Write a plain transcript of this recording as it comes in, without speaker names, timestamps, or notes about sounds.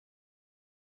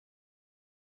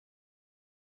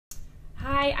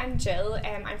Hi, I'm Jill.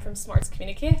 I'm from Smarts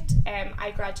Communicate.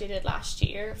 I graduated last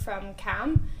year from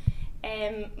CAM.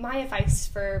 My advice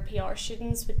for PR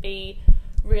students would be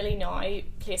really now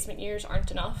placement years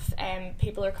aren't enough.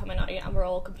 People are coming out and we're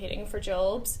all competing for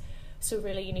jobs. So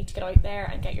really you need to get out there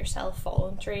and get yourself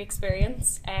voluntary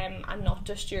experience and not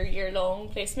just your year-long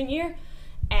placement year.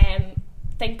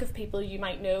 Think of people you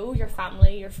might know, your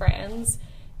family, your friends.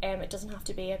 It doesn't have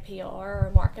to be a PR or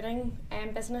a marketing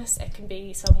business. It can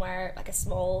be somewhere like a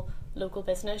small local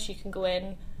business. You can go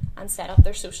in and set up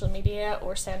their social media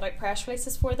or send out press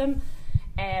releases for them.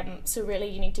 So really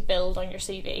you need to build on your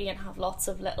CV and have lots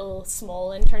of little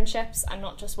small internships and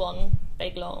not just one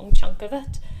big long chunk of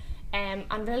it. And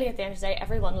really at the end of the day,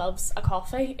 everyone loves a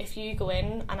coffee. If you go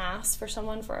in and ask for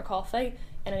someone for a coffee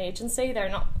in an agency, they're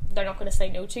not going to say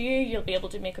no to you. You'll be able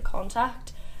to make a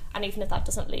contact. And even if that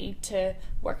doesn't lead to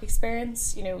work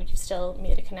experience, you've still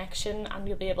made a connection and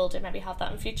you'll be able to maybe have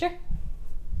that in future.